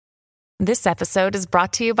This episode is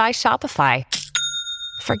brought to you by Shopify.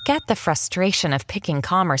 Forget the frustration of picking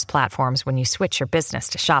commerce platforms when you switch your business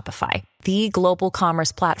to Shopify, the global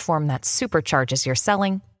commerce platform that supercharges your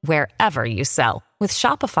selling wherever you sell. With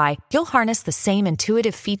Shopify, you'll harness the same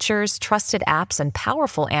intuitive features, trusted apps, and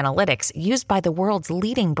powerful analytics used by the world's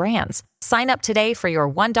leading brands. Sign up today for your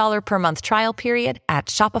 $1 per month trial period at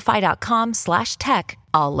shopify.com/tech,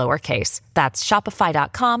 all lowercase. That's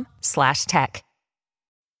shopify.com/tech.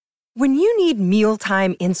 When you need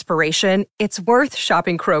mealtime inspiration, it's worth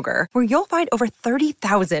shopping Kroger, where you'll find over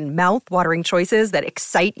 30,000 mouth-watering choices that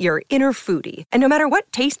excite your inner foodie. And no matter what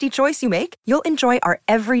tasty choice you make, you'll enjoy our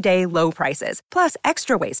everyday low prices, plus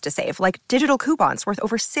extra ways to save, like digital coupons worth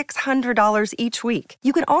over $600 each week.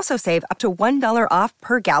 You can also save up to $1 off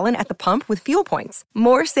per gallon at the pump with fuel points.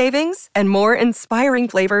 More savings and more inspiring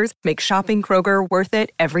flavors make shopping Kroger worth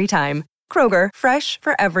it every time. Kroger, fresh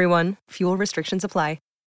for everyone. Fuel restrictions apply.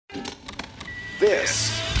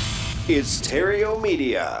 This is Stereo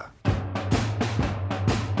Media.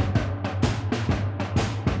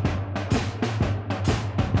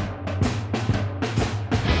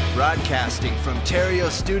 Broadcasting from Terrio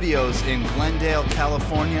Studios in Glendale,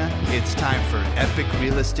 California, it's time for Epic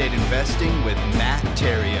Real Estate Investing with Matt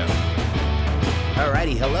Terrio.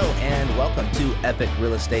 Alrighty, hello and welcome to Epic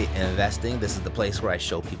Real Estate Investing. This is the place where I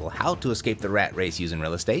show people how to escape the rat race using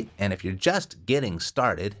real estate. And if you're just getting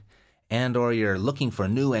started and or you're looking for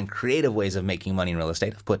new and creative ways of making money in real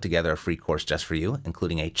estate, I've put together a free course just for you,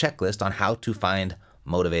 including a checklist on how to find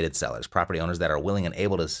motivated sellers, property owners that are willing and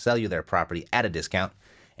able to sell you their property at a discount.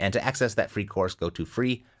 And to access that free course, go to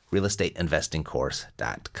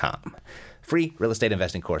freerealestateinvestingcourse.com.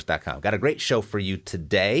 freerealestateinvestingcourse.com. Got a great show for you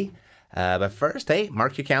today. But first, hey,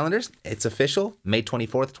 mark your calendars. It's official. May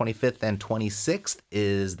 24th, 25th, and 26th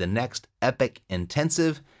is the next Epic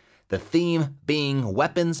Intensive. The theme being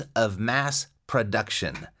weapons of mass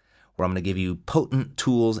production, where I'm going to give you potent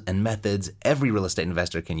tools and methods every real estate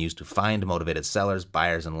investor can use to find motivated sellers,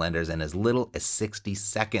 buyers, and lenders in as little as 60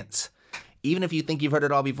 seconds. Even if you think you've heard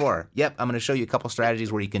it all before, yep, I'm going to show you a couple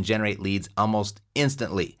strategies where you can generate leads almost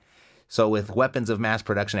instantly. So with weapons of mass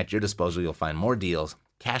production at your disposal, you'll find more deals,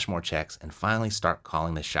 cash more checks, and finally start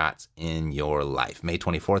calling the shots in your life. May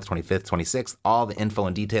 24th, 25th, 26th, all the info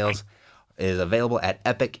and details is available at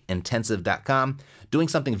epicintensive.com. Doing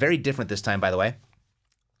something very different this time, by the way.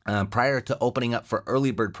 Prior to opening up for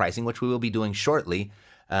early bird pricing, which we will be doing shortly,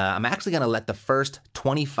 I'm actually going to let the first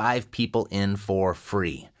 25 people in for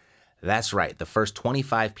free. That's right. The first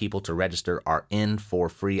 25 people to register are in for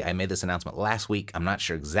free. I made this announcement last week. I'm not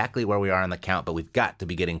sure exactly where we are on the count, but we've got to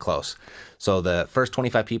be getting close. So the first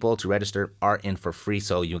 25 people to register are in for free.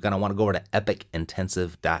 So you're going to want to go over to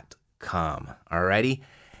epicintensive.com. All righty?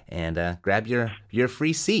 And grab your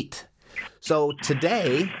free seat. So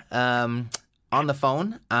today, on the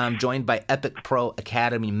phone, I'm joined by Epic Pro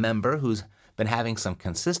Academy member who's been having some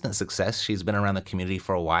consistent success. She's been around the community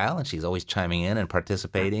for a while, and she's always chiming in and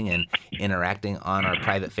participating and interacting on our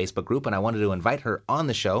private Facebook group. And I wanted to invite her on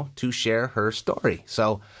the show to share her story.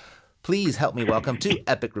 So please help me welcome to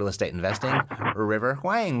Epic Real Estate Investing, River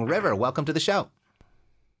Huang. River, welcome to the show.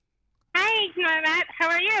 Hi, Matt. How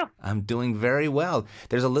are you? I'm doing very well.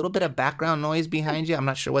 There's a little bit of background noise behind you. I'm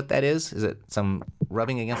not sure what that is. Is it some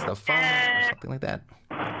rubbing against the phone or something like that?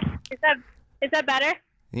 Is that better?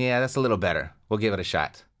 Yeah, that's a little better. We'll give it a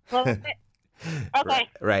shot. Well, okay.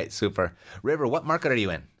 Right, super. River, what market are you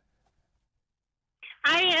in?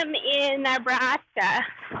 I am in Nebraska.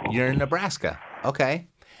 You're in Nebraska. Okay.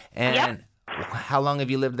 And how long have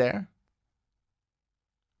you lived there?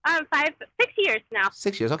 6 years now.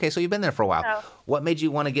 6 years. Okay, so you've been there for a while. So, what made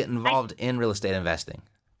you want to get involved in real estate investing?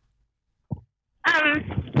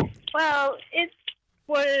 Well, it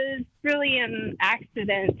was really an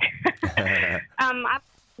accident. I'm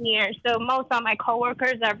here, so most of my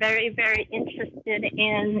coworkers are very, very interested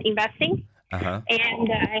in investing. Uh-huh.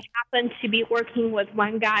 And I happened to be working with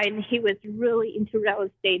one guy, and he was really into real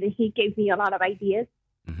estate, and he gave me a lot of ideas.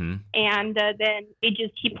 Mm-hmm. And then he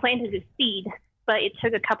planted a seed, but it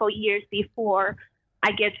took a couple of years before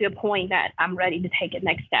I get to a point that I'm ready to take a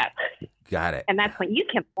next step. Got it. And that's when you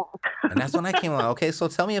came along. And that's when I came along. Okay, so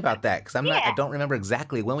tell me about that, because I don't remember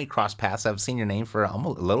exactly when we crossed paths. I've seen your name for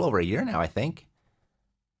almost a little over a year now, I think.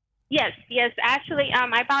 Yes. Actually,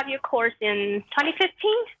 I bought your course in 2015.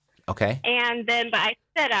 Okay. And then, but I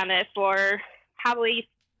sat on it for probably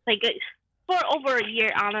for over a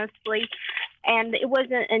year, honestly. And it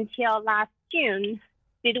wasn't until last June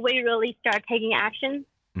did we really start taking action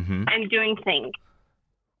and doing things.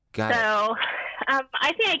 Got it. So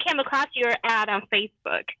I think I came across your ad on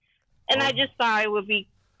Facebook, and I just thought it would be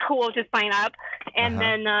cool to sign up And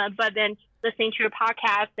then, but then listening to your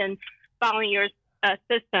podcast and following your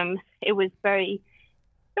system, it was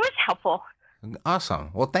helpful.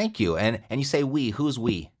 Awesome. Well, thank you. And you say we. Who's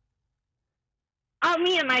we? Oh,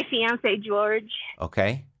 me and my fiance, George.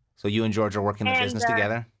 Okay. So you and George are working the business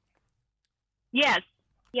together? Yes,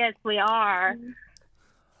 we are.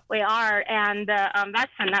 We are, and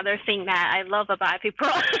that's another thing that I love about Epic Pro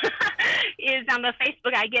is on the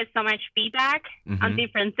Facebook I get so much feedback on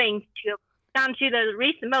different things. Down to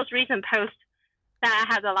the most recent post that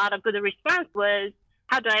had a lot of good response was,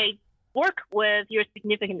 how do I work with your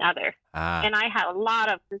significant other? And I had a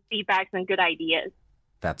lot of good feedbacks and good ideas.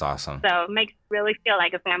 That's awesome. So it makes me really feel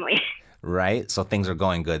like a family. Right? So things are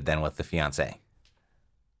going good then with the fiance.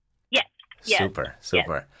 Yes. Super. Yes.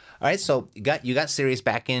 All right. So you got serious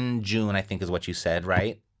back in June, I think is what you said,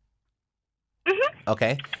 right? Mm-hmm.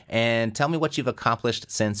 Okay. And tell me what you've accomplished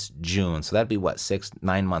since June. So that'd be what,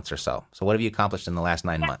 9 months or so. So what have you accomplished in the last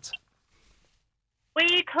 9 months?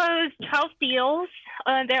 We closed 12 deals.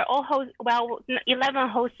 They're all 11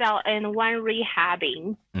 wholesale and 1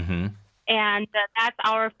 rehabbing. Mm-hmm. And that's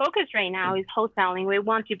our focus right now is wholesaling. We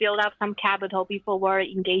want to build up some capital before we're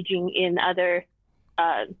engaging in other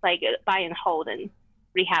like buy and hold and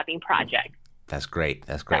rehabbing projects. That's great.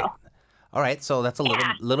 So, all right. So that's a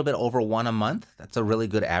little bit over 1 a month. That's a really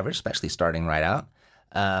good average, especially starting right out.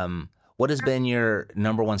 What has been your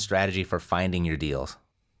number one strategy for finding your deals?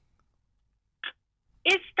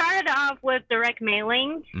 It started off with direct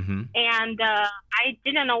mailing, and I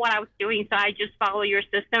didn't know what I was doing, so I just followed your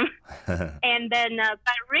system. And then,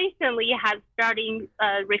 but recently, has starting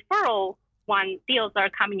referral deals are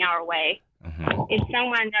coming our way. It's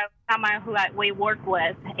someone who we work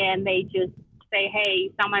with, and they just say,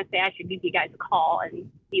 "Hey, someone say I should give you guys a call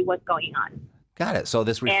and see what's going on." Got it. So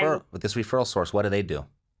this referral source, what do they do?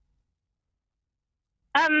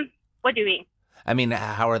 What do you mean? I mean,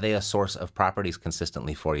 how are they a source of properties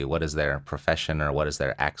consistently for you? What is their profession or what is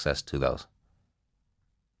their access to those?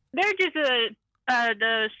 They're just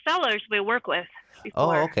the sellers we work with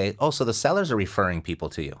before. Oh, okay. Oh, so the sellers are referring people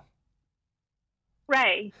to you.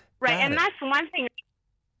 Right. And that's one thing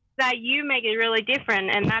that you make it really different,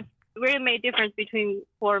 and that's really made a difference between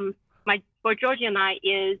for Georgie and I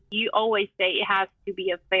is you always say it has to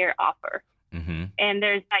be a fair offer. Mm-hmm. And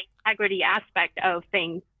there's that integrity aspect of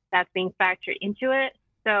things that's being factored into it.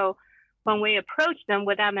 So when we approach them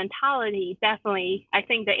with that mentality, definitely, I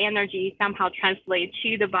think the energy somehow translates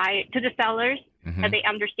to the sellers, that they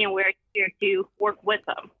understand we're here to work with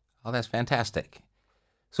them. Oh, that's fantastic.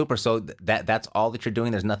 Super. So that's all that you're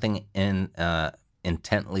doing. There's nothing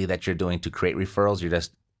intently that you're doing to create referrals. You're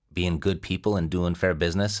just being good people and doing fair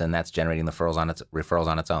business, and that's generating the referrals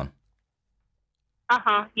on its own.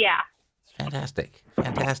 Yeah. Fantastic.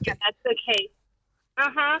 Yeah, that's the case.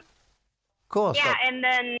 Cool. Yeah, and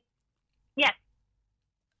then, yes.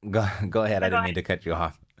 Go ahead. I didn't mean to cut you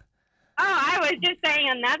off. Oh, I was just saying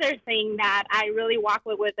another thing that I really walk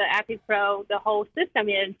with the Epic Pro, the whole system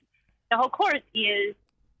is, the whole course is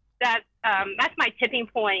that that's my tipping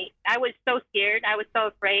point. I was so scared. I was so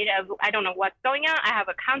afraid of, I don't know what's going on. I have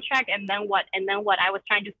a contract and then what? I was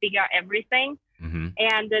trying to figure out everything.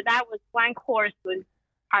 And that was one course was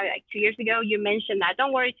probably like 2 years ago. You mentioned that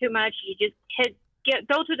don't worry too much. You just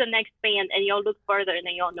go to the next band and you'll look further and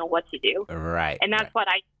then you'll know what to do. Right. And that's what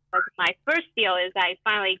my first deal is I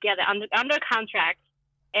finally get it under contract.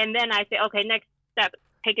 And then I say, okay, next step,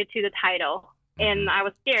 take it to the title. And I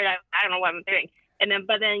was scared. I don't know what I'm doing.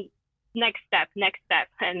 But then next step.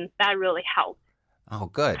 And that really helped. Oh,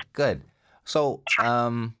 good. So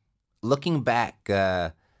looking back,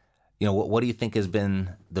 what do you think has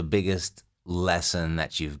been the biggest lesson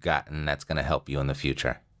that you've gotten that's going to help you in the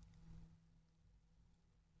future?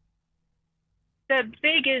 The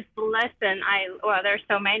biggest lesson there's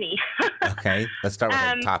so many. Okay, let's start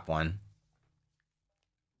with the top one.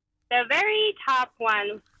 The very top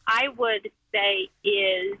one I would say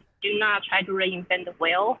is do not try to reinvent the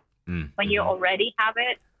wheel when you already have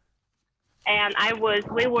it. And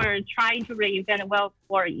we were trying to reinvent the wheel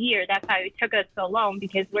for a year. That's how it took us so long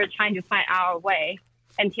because we're trying to find our way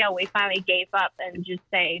until we finally gave up and just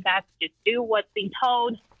say, that's just do what's being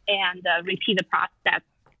told and repeat the process.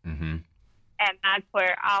 And that's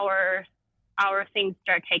where our things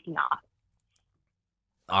start taking off.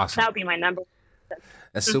 Awesome. That would be my number one.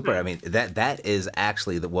 That's super. I mean, that is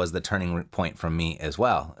actually was the turning point for me as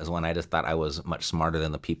well, is when I just thought I was much smarter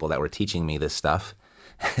than the people that were teaching me this stuff.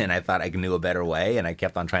 And I thought I knew a better way, and I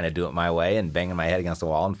kept on trying to do it my way and banging my head against the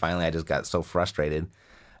wall. And finally, I just got so frustrated,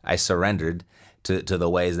 I surrendered to the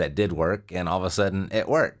ways that did work, and all of a sudden, it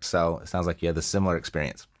worked. So it sounds like you had a similar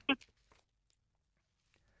experience.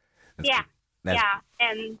 Yeah. Yeah.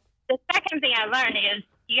 And the second thing I learned is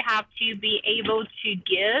you have to be able to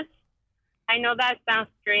give. I know that sounds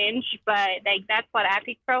strange, but like that's what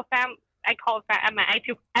Epic Pro I call my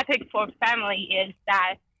Epic Pro family is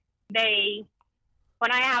that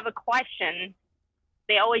when I have a question,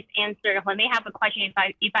 they always answer. When they have a question,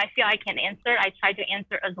 if I feel I can answer, I try to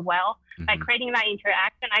answer as well. Mm-hmm. By creating that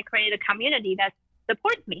interaction, I create a community that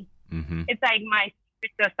supports me. Mm-hmm. It's like my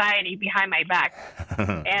society behind my back.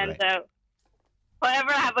 And right.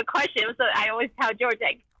 Whenever I have a question, so I always tell George,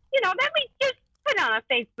 like, let me just put it on a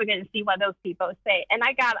Facebook and see what those people say. And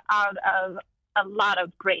I got out of a lot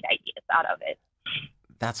of great ideas out of it.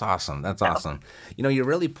 That's awesome. That's awesome. You're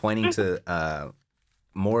really pointing to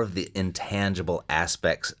more of the intangible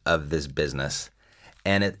aspects of this business.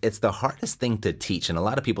 And it's the hardest thing to teach. And a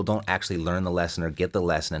lot of people don't actually learn the lesson or get the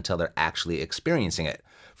lesson until they're actually experiencing it.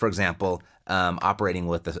 For example, operating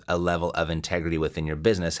with a level of integrity within your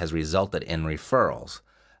business has resulted in referrals,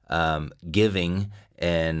 giving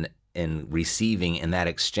and receiving in that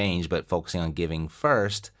exchange, but focusing on giving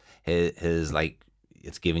first is like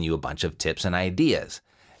it's giving you a bunch of tips and ideas.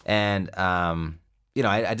 And,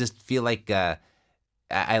 I just feel like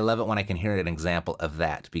I love it when I can hear an example of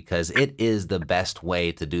that because it is the best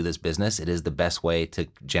way to do this business. It is the best way to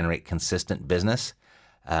generate consistent business.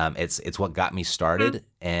 It's what got me started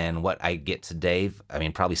and what I get today. I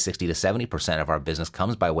mean, probably 60 to 70% of our business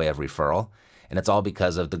comes by way of referral. And it's all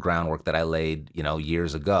because of the groundwork that I laid,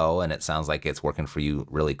 years ago. And it sounds like it's working for you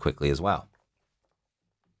really quickly as well.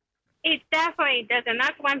 It definitely does. And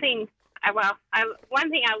that's one thing. One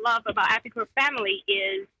thing I love about Epic Group Family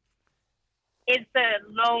is it's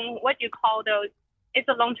it's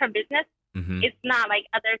a long-term business. Mm-hmm. It's not like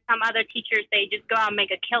some other teachers, they just go out and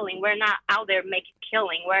make a killing. We're not out there making a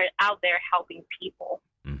killing. We're out there helping people.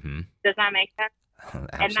 Mm-hmm. Does that make sense?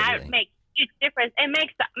 And that makes a huge difference.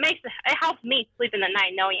 It helps me sleep in the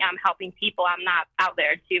night knowing I'm helping people. I'm not out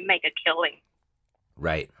there to make a killing.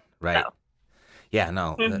 Right. So. Yeah,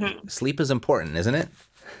 no. Mm-hmm. Sleep is important, isn't it?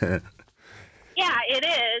 Yeah, it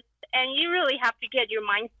is. And you really have to get your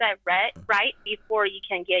mindset right before you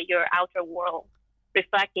can get your outer world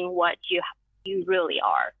reflecting what you really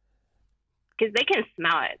are. Because they can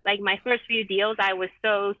smell it. Like my first few deals, I was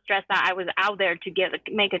so stressed out. I was out there to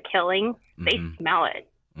make a killing. Mm-hmm. They smell it.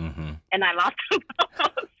 Mm-hmm. And I lost them.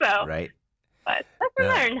 So, right. But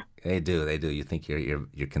lesson learned. They do. You think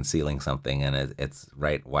you're concealing something, and it's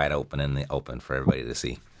right wide open in the open for everybody to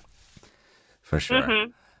see. For sure.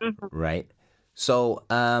 Mm-hmm. Mm-hmm. Right. So,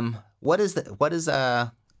 what has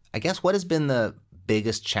been the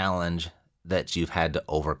biggest challenge that you've had to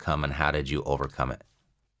overcome, and how did you overcome it?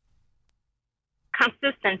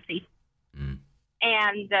 Consistency.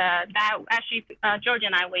 And that actually, George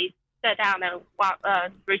and we sat down and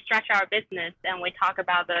restructure our business, and we talk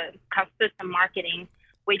about the consistent marketing.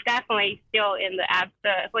 We definitely still in the ebb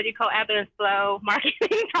and flow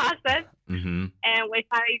marketing process. Mm-hmm. And we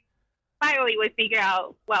finally we figure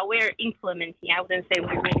out, we're implementing. I wouldn't say we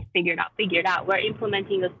really figured out. We're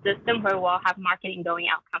implementing a system where we'll have marketing going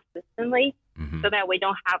out consistently, mm-hmm. so that we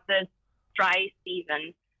don't have this dry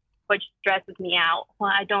season, which stresses me out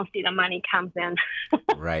when I don't see the money comes in.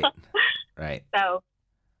 Right. So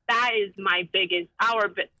that is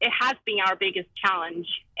it has been our biggest challenge,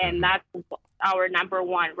 and mm-hmm. that's our number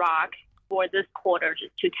one rock for this quarter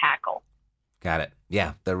to tackle. Got it.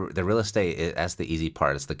 Yeah, the real estate, that's the easy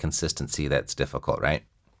part. It's the consistency that's difficult, right?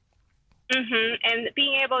 Mm-hmm. And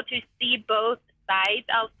being able to see both sides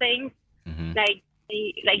of things, mm-hmm. like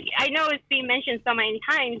I know it's been mentioned so many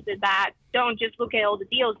times that don't just look at all the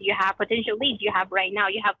deals you have, potential leads you have right now.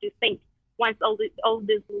 You have to think once all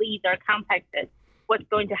these leads are contacted, what's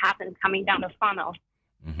going to happen coming down the funnel.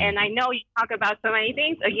 Mm-hmm. And I know you talk about so many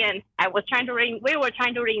things. Again, we were trying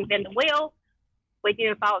to reinvent the wheel. We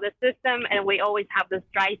didn't follow the system, and we always have this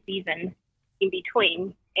dry season in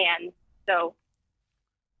between. And so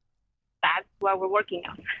that's what we're working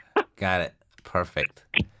on. Got it. Perfect.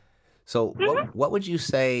 So mm-hmm. what would you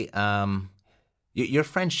say, your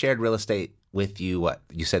friend shared real estate with you, what,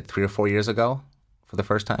 you said 3 or 4 years ago for the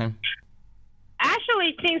first time?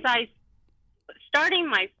 Actually, since starting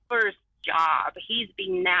my first job, he's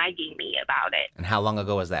been nagging me about it. And how long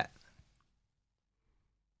ago was that?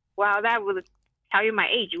 Well, that would tell you my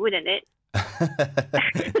age, wouldn't it?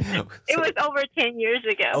 It was over 10 years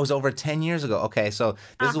ago. Oh, it was over 10 years ago. Okay, so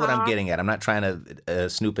this is what I'm getting at. I'm not trying to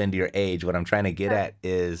snoop into your age. What I'm trying to get at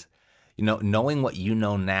is, knowing what you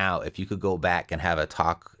know now, if you could go back and have a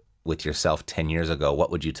talk with yourself 10 years ago,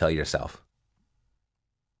 what would you tell yourself?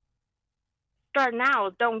 Start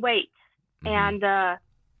now. Don't wait. Mm-hmm.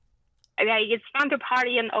 And I mean, it's fun to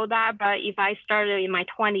party and all that, but if I started in my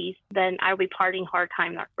 20s, then I would be partying hard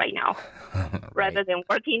time right now, rather than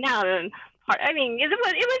working out. And I mean, it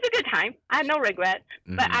was a good time. I had no regret,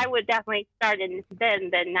 but I would definitely start it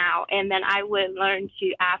then than now, and then I would learn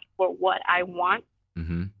to ask for what I want.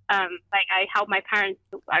 Like I helped my parents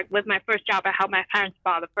with my first job. I helped my parents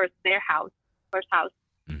buy their first house,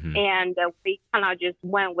 and we kind of just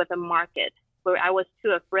went with the market, where I was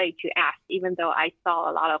too afraid to ask, even though I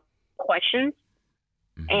saw a lot of questions.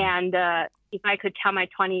 And if I could tell my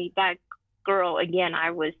 20 that girl again, I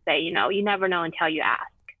would say, you never know until you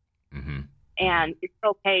ask. And it's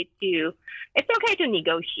okay to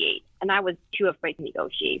negotiate. And I was too afraid to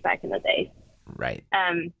negotiate back in the day. Right.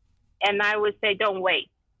 And I would say, don't wait.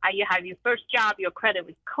 You have your first job, your credit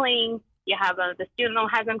was clean. You have the student loan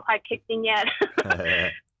hasn't quite kicked in yet.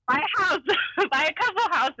 Buy a house, buy a couple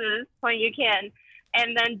houses when you can.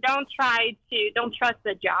 And then don't trust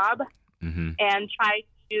the job, and try to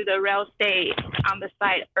do the real estate on the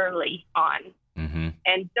side early on.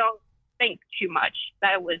 And don't think too much.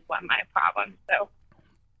 That was one of my problems. So.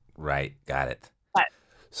 Right. Got it.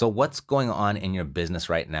 So what's going on in your business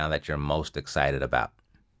right now that you're most excited about?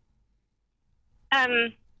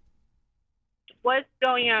 What's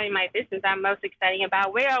going on in my business I'm most excited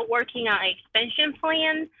about? We are working on an expansion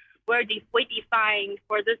plan where we define,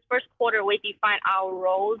 for this first quarter, we define our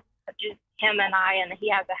roles, just him and I, and he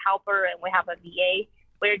has a helper, and we have a VA.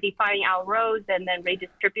 We're defining our roles and then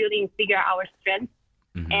redistributing, figure out our strengths.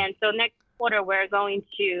 And so next quarter, we're going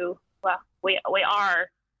to, we are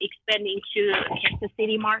expanding to Kansas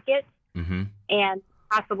City market and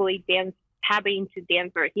possibly tapping into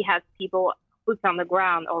Denver. He has people boots on the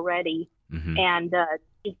ground already, and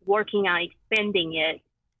just working on expanding it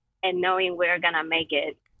and knowing we're going to make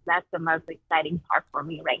it. That's the most exciting part for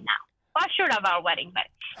me right now. Well, short of our wedding, but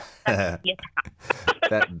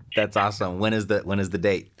that's awesome. When is the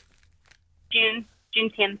date? June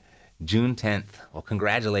 10th. June 10th. Well,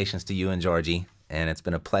 congratulations to you and Georgie. And it's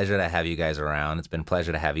been a pleasure to have you guys around. It's been a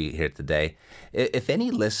pleasure to have you here today. If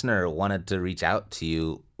any listener wanted to reach out to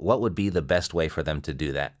you, what would be the best way for them to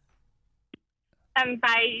do that?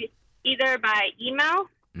 By email.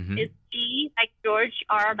 It's G like George,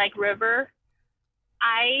 R like River,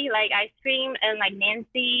 I like ice cream, and like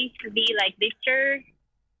Nancy, V like Victor,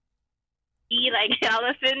 E like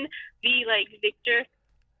elephant, V like Victor.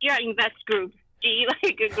 Your invest group. G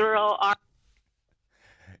like a girl, R.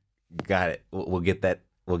 Got it. We'll get that.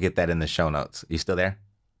 We'll get that in the show notes. You still there?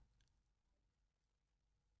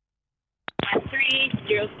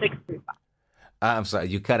 30635. I'm sorry,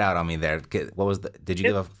 you cut out on me there. What was did you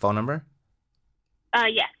give a phone number?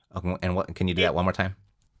 Yes. Okay, and what? Can you do that one more time?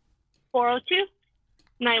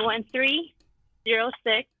 402-913-0635.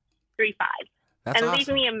 That's and awesome. leave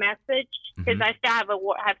me a message because I still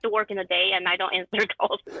have to work in the day and I don't answer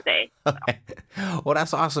calls in the day. So. Okay. Well,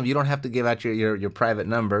 that's awesome. You don't have to give out your private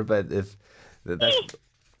number, but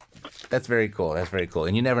that's very cool. That's very cool.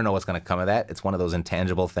 And you never know what's going to come of that. It's one of those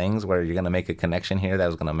intangible things where you're going to make a connection here that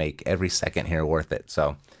is going to make every second here worth it.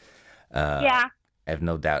 So, yeah, I have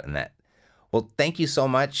no doubt in that. Well, thank you so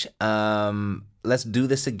much. Let's do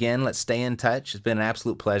this again. Let's stay in touch. It's been an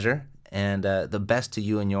absolute pleasure. And the best to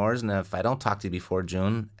you and yours. And if I don't talk to you before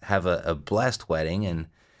June, have a blessed wedding.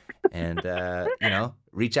 And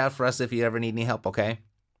reach out for us if you ever need any help, okay?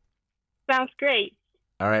 Sounds great.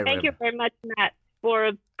 All right, Thank you very much, Matt,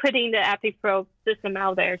 for putting the Epic Pro system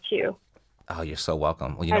out there, too. Oh, you're so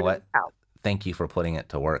welcome. Well, you know what? Thank you for putting it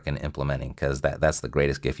to work and implementing, because that's the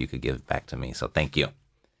greatest gift you could give back to me. So thank you.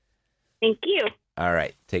 Thank you. All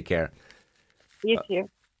right. Take care. You too.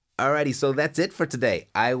 Alrighty, so that's it for today.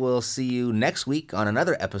 I will see you next week on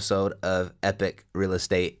another episode of Epic Real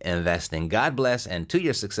Estate Investing. God bless, and to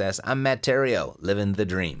your success, I'm Matt Theriault, living the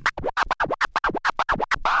dream.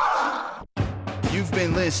 You've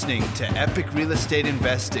been listening to Epic Real Estate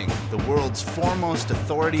Investing, the world's foremost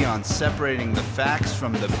authority on separating the facts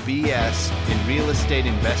from the BS in real estate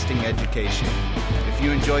investing education. If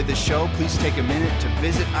you enjoyed the show, please take a minute to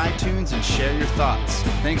visit iTunes and share your thoughts.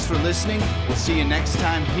 Thanks for listening. We'll see you next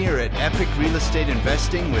time here at Epic Real Estate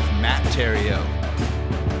Investing with Matt Theriault.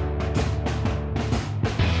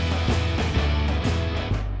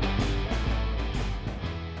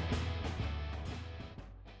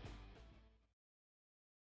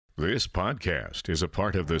 This podcast is a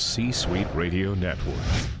part of the C-Suite Radio Network.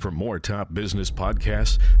 For more top business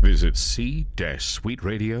podcasts, visit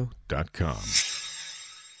c-suiteradio.com.